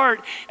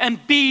depart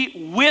and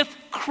be with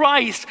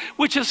Christ,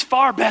 which is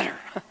far better.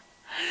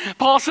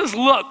 Paul says,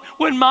 look,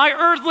 when my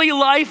earthly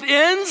life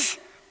ends,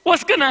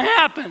 what's going to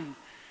happen?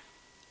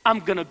 I'm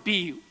going to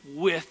be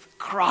with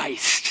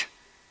Christ,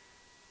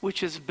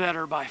 which is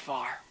better by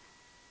far.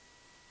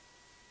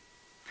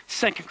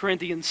 2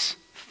 Corinthians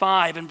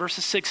 5 and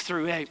verses 6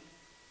 through 8.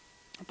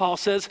 Paul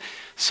says,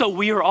 so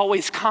we are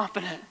always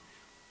confident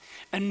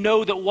and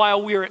know that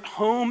while we are at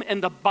home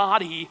in the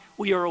body,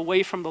 we are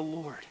away from the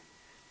Lord.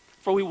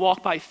 For we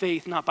walk by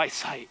faith, not by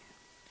sight.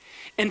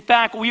 In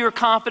fact, we are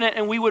confident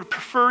and we would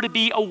prefer to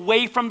be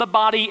away from the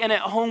body and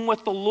at home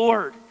with the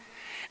Lord.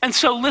 And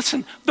so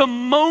listen, the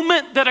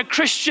moment that a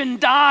Christian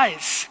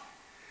dies,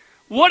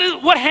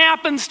 what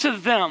happens to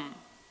them?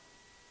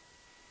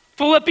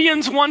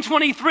 Philippians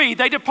 1:23,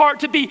 they depart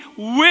to be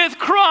with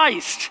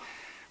Christ,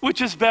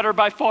 which is better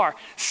by far.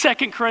 2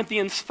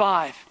 Corinthians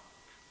 5,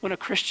 when a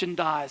Christian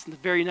dies, in the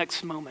very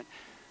next moment,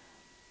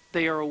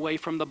 they are away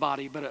from the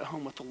body, but at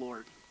home with the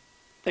Lord.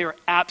 They are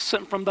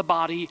absent from the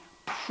body,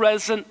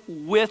 present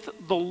with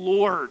the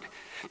Lord.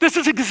 This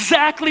is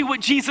exactly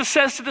what Jesus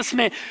says to this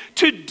man.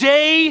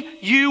 Today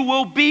you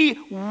will be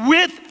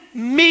with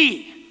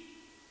me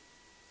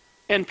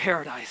in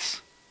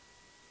paradise.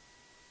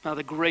 Now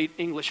the great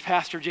English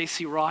pastor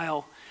J.C.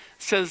 Ryle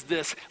says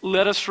this,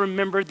 let us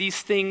remember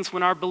these things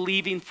when our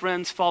believing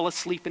friends fall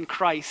asleep in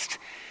Christ.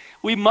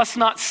 We must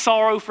not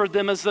sorrow for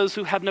them as those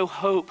who have no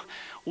hope.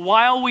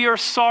 While we are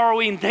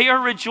sorrowing, they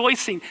are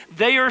rejoicing.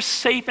 They are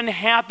safe and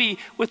happy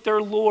with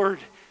their Lord.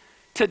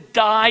 To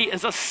die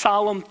is a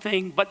solemn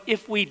thing, but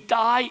if we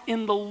die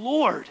in the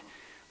Lord,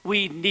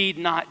 we need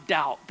not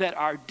doubt that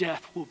our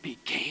death will be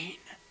gain.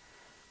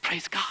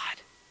 Praise God.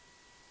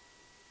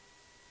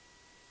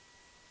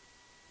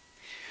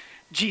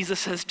 Jesus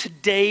says,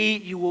 today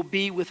you will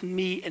be with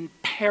me in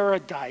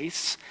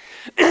paradise.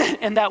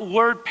 And that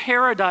word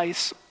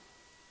paradise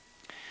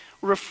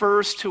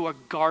refers to a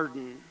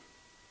garden.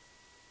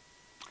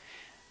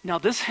 Now,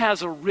 this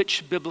has a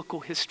rich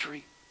biblical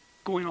history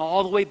going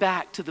all the way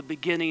back to the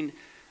beginning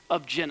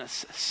of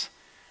Genesis.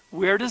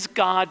 Where does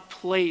God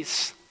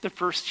place the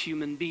first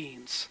human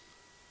beings?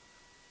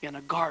 In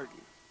a garden.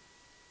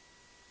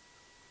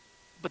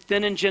 But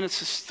then in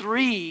Genesis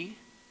 3,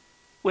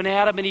 when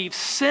Adam and Eve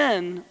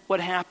sin, what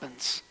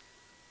happens?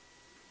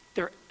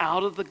 They're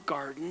out of the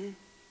garden,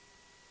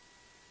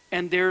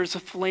 and there's a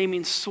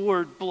flaming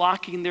sword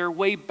blocking their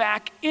way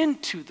back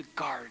into the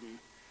garden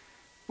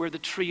where the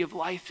tree of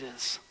life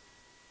is.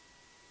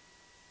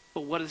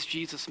 But what does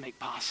Jesus make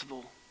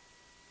possible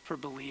for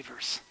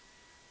believers?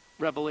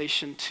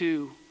 Revelation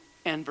 2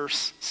 and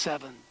verse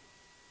 7.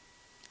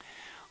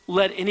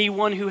 Let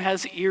anyone who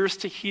has ears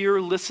to hear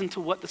listen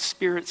to what the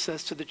Spirit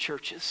says to the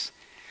churches.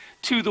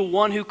 To the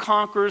one who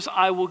conquers,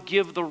 I will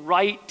give the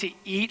right to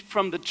eat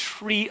from the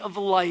tree of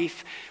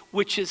life,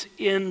 which is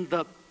in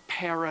the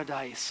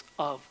paradise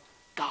of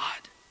God.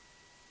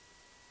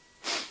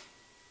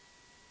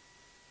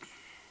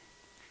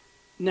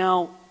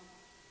 Now,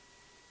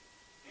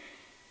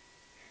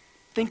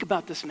 think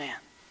about this man.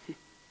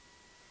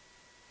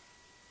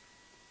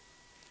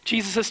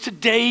 Jesus says,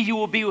 today you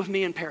will be with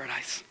me in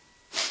paradise.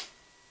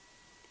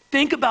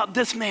 Think about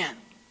this man.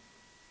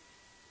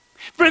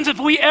 Friends, if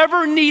we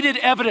ever needed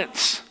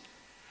evidence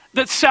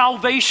that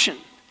salvation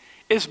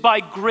is by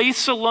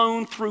grace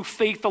alone, through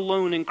faith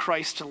alone, in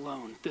Christ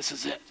alone, this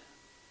is it.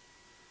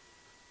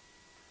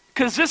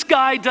 Because this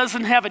guy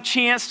doesn't have a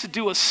chance to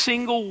do a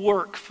single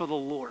work for the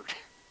Lord.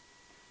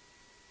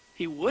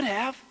 He would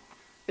have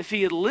if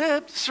he had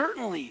lived,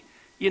 certainly.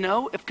 You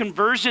know, if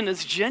conversion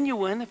is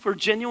genuine, if we're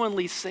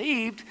genuinely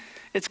saved,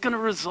 it's going to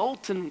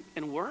result in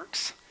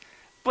works.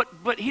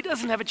 But he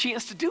doesn't have a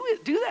chance to do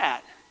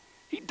that.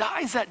 He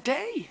dies that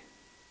day.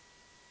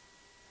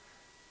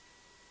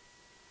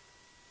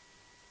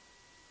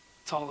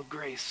 It's all of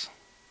grace.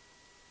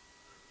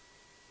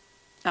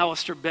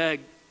 Alistair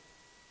Begg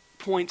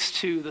points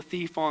to the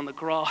thief on the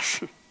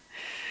cross.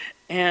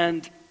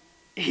 And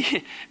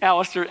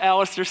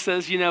Alistair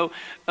says,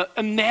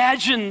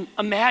 imagine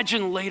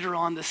later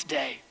on this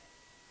day,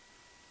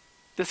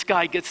 this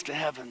guy gets to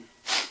heaven.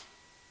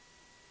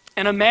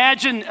 And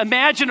imagine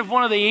if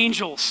one of the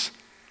angels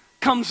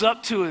comes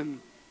up to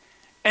him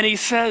and he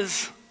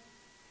says,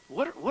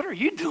 what are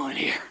you doing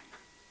here?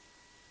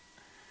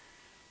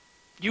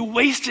 You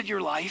wasted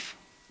your life,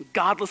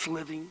 godless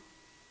living.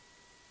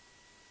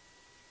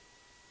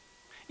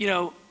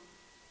 You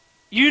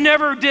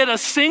never did a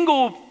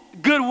single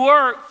good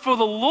work for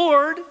the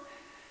Lord.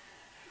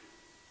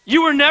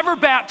 You were never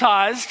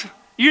baptized.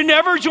 You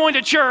never joined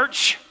a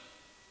church.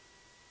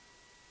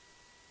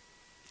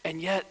 And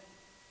yet,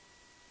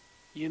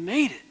 you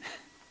made it.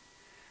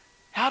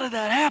 How did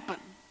that happen?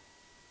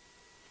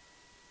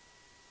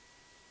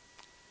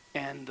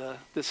 And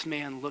this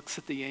man looks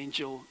at the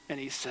angel and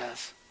he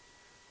says,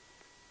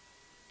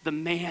 the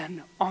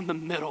man on the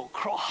middle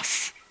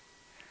cross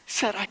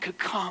said I could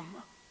come.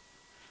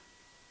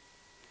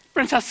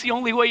 Friends, that's the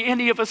only way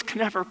any of us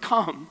can ever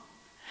come.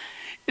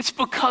 It's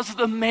because of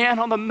the man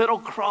on the middle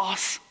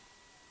cross.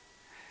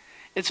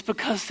 It's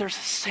because there's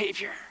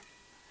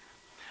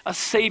a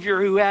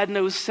Savior who had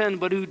no sin,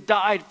 but who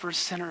died for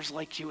sinners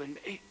like you and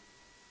me.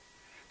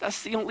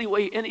 That's the only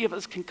way any of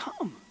us can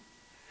come.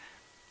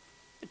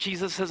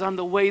 Jesus says, I'm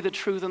the way, the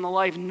truth, and the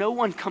life. No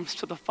one comes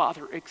to the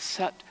Father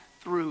except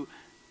through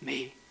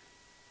me.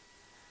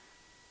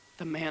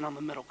 The man on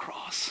the middle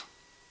cross.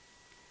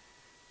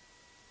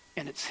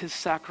 And it's his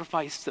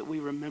sacrifice that we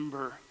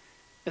remember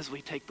as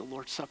we take the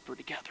Lord's Supper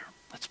together.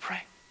 Let's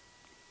pray.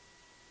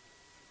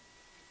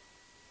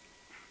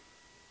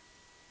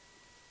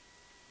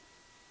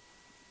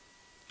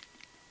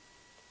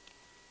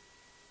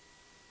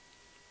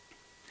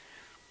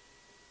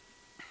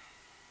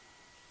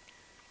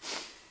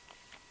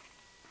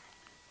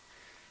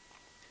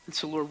 And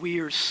so, Lord, we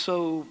are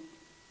so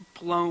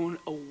blown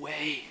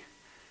away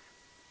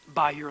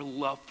by your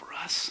love for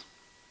us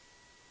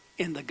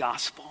in the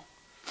gospel.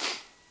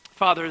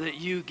 Father, that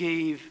you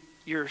gave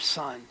your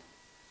Son,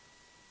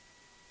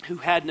 who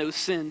had no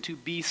sin, to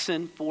be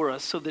sin for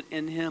us, so that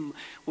in him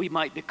we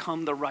might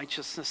become the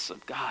righteousness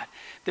of God,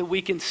 that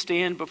we can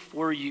stand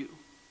before you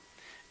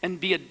and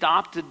be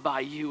adopted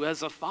by you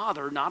as a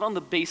father, not on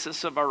the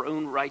basis of our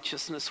own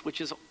righteousness, which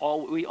is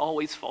all we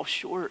always fall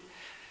short,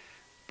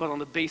 but on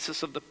the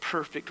basis of the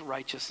perfect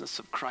righteousness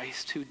of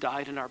Christ, who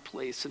died in our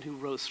place and who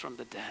rose from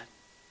the dead.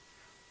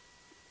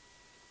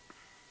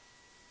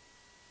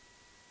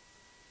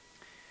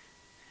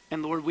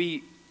 And Lord,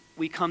 we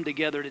come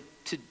together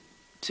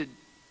to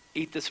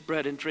eat this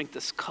bread and drink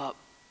this cup,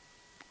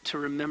 to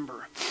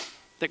remember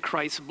that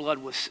Christ's blood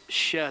was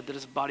shed, that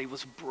his body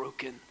was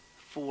broken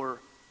for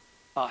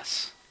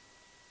us.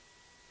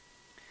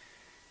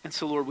 And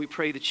so, Lord, we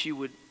pray that you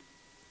would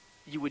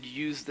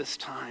use this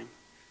time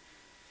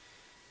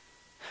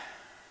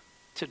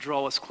to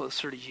draw us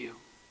closer to you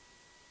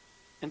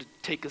and to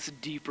take us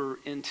deeper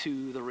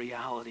into the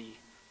reality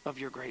of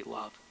your great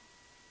love.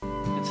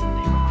 It's in the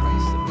name of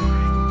Christ that we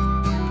pray.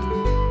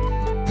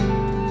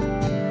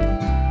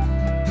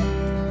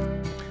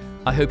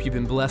 I hope you've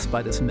been blessed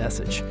by this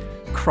message.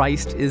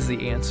 Christ is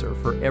the answer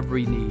for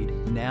every need,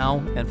 now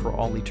and for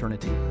all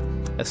eternity.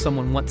 As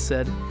someone once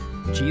said,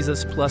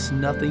 Jesus plus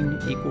nothing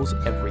equals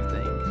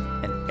everything,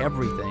 and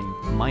everything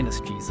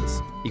minus Jesus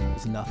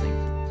equals nothing.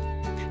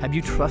 Have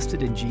you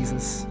trusted in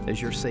Jesus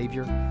as your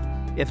Savior?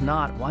 If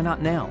not, why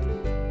not now?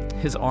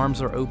 His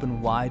arms are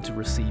open wide to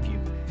receive you.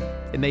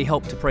 It may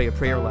help to pray a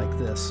prayer like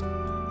this.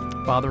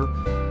 Father,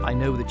 I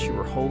know that you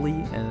are holy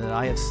and that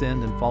I have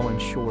sinned and fallen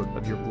short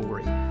of your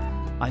glory.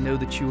 I know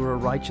that you are a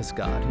righteous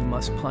God who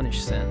must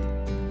punish sin,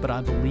 but I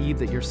believe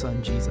that your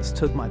Son Jesus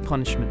took my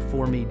punishment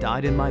for me,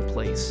 died in my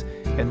place,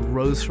 and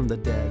rose from the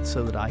dead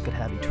so that I could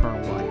have eternal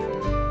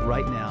life.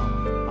 Right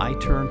now, I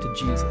turn to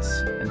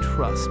Jesus and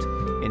trust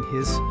in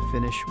his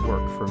finished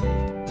work for me.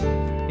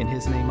 In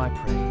his name I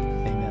pray,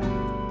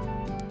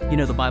 amen. You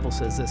know, the Bible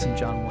says this in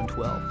John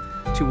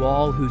 1:12, to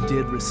all who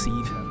did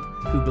receive him,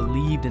 who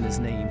believed in his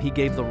name, he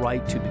gave the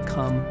right to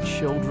become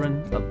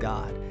children of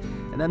God.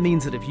 And that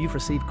means that if you've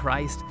received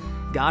Christ,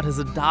 God has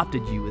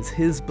adopted you as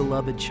his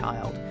beloved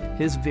child,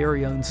 his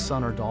very own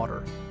son or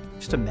daughter.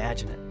 Just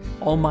imagine it.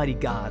 Almighty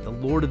God, the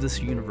Lord of this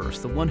universe,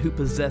 the one who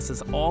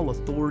possesses all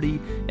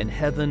authority in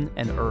heaven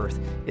and earth,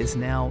 is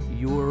now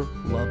your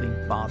loving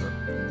Father,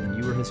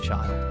 and you are his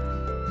child.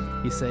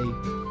 You say,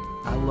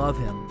 I love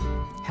him.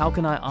 How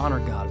can I honor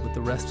God with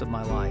the rest of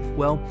my life?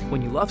 Well,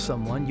 when you love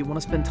someone, you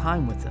want to spend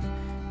time with them.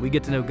 We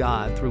get to know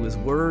God through his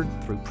word,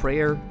 through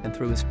prayer, and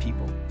through his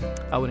people.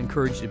 I would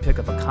encourage you to pick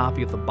up a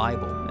copy of the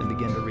Bible and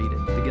begin to read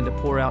it. Begin to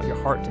pour out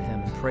your heart to him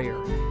in prayer.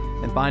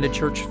 And find a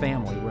church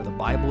family where the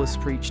Bible is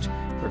preached,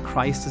 where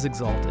Christ is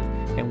exalted,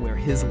 and where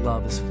his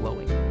love is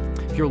flowing.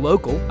 If you're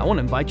local, I want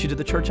to invite you to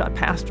the church I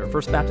pastor,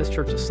 First Baptist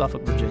Church of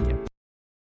Suffolk, Virginia.